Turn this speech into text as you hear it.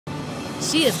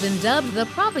She has been dubbed the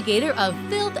propagator of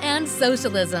filth and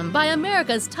socialism by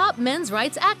America's top men's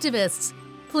rights activists.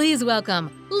 Please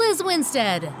welcome Lizz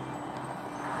Winstead.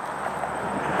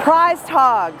 Prized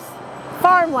hogs,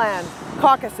 farmland,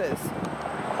 caucuses.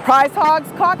 Prized hogs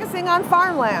caucusing on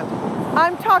farmland.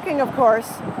 I'm talking, of course,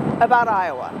 about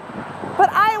Iowa.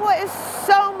 But Iowa is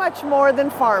so much more than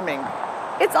farming.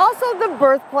 It's also the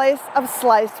birthplace of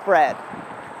sliced bread.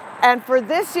 And for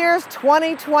this year's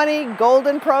 2020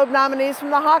 Golden Probe nominees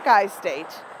from the Hawkeye state,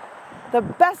 the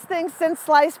best thing since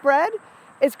sliced bread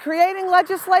is creating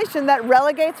legislation that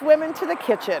relegates women to the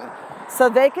kitchen so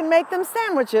they can make them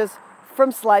sandwiches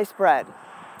from sliced bread.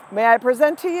 May I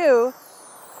present to you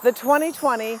the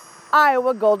 2020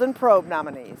 Iowa Golden Probe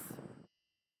nominees.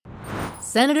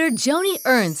 Senator Joni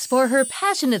Ernst for her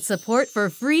passionate support for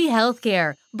free health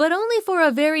care, but only for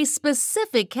a very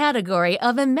specific category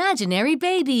of imaginary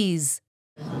babies.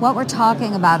 What we're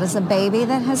talking about is a baby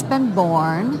that has been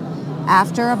born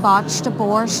after a botched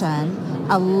abortion,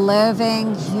 a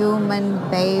living human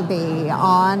baby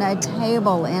on a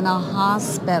table in a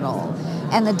hospital.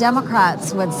 And the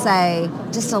Democrats would say,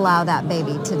 just allow that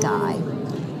baby to die.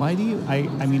 Why do you,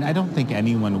 I mean, I don't think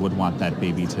anyone would want that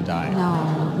baby to die.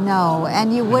 No,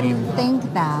 and you wouldn't think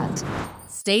that.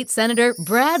 State Senator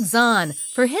Brad Zahn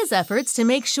for his efforts to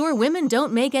make sure women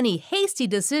don't make any hasty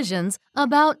decisions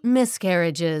about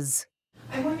miscarriages.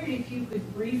 I wondered if you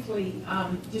could briefly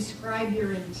describe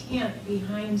your intent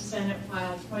behind Senate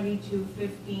File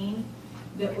 2215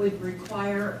 that would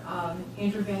require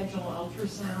intravaginal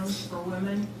ultrasounds for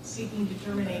women seeking to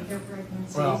terminate their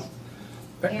pregnancies. Well,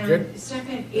 and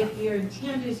second, if your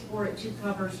intent is for it to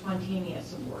cover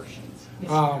spontaneous abortions.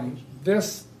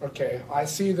 Okay, I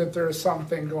see that there's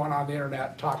something going on the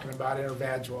internet talking about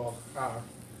intravaginal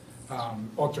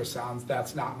ultrasounds.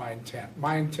 That's not my intent.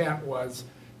 My intent was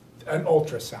an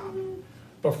ultrasound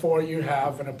before you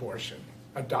have an abortion.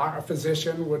 A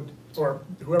physician would, or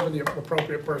whoever the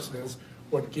appropriate person is,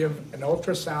 would give an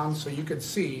ultrasound so you could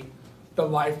see the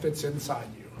life that's inside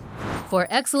you. For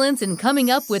excellence in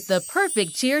coming up with the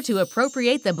perfect cheer to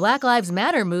appropriate the Black Lives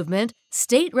Matter movement,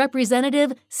 State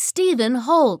Representative Stephen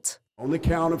Holt. On the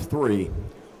count of three,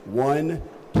 1,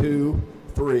 2,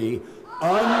 3,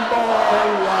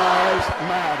 unborn lives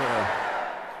matter.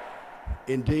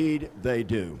 Indeed, they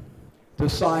do. The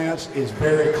science is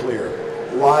very clear.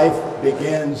 Life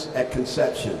begins at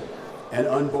conception, and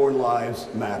unborn lives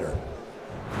matter.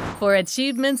 For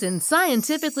achievements in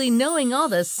scientifically knowing all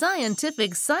the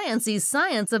scientific sciencey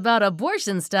science about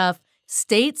abortion stuff,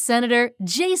 State Senator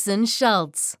Jason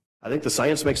Schultz. I think the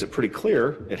science makes it pretty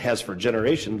clear, it has for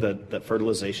generations, that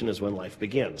fertilization is when life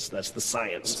begins. That's the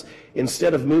science.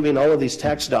 Instead of moving all of these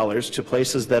tax dollars to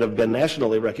places that have been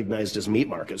nationally recognized as meat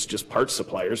markets, just parts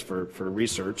suppliers for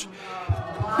research.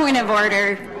 Point of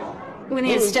order. We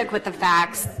need to stick with the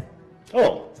facts.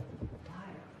 Oh.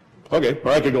 Okay,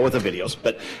 or I could go with the videos,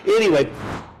 but anyway.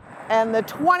 And the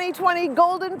 2020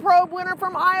 Golden Probe winner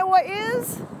from Iowa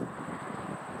is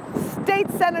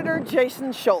State Senator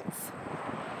Jason Schultz.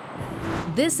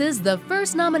 This is the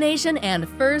first nomination and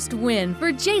first win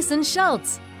for Jason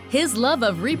Schultz. His love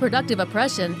of reproductive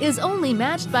oppression is only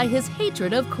matched by his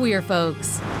hatred of queer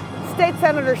folks. State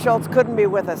Senator Schultz couldn't be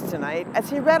with us tonight as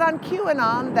he read on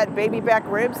QAnon that baby back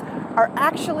ribs are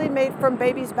actually made from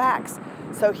babies' backs.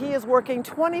 So he is working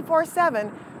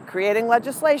 24/7 creating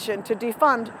legislation to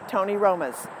defund Tony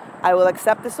Roma's. I will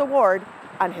accept this award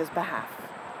on his behalf.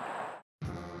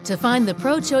 To find the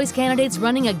pro-choice candidates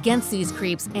running against these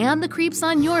creeps and the creeps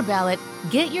on your ballot,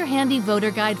 get your handy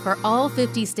voter guide for all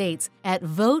 50 states at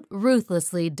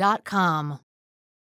voteruthlessly.com.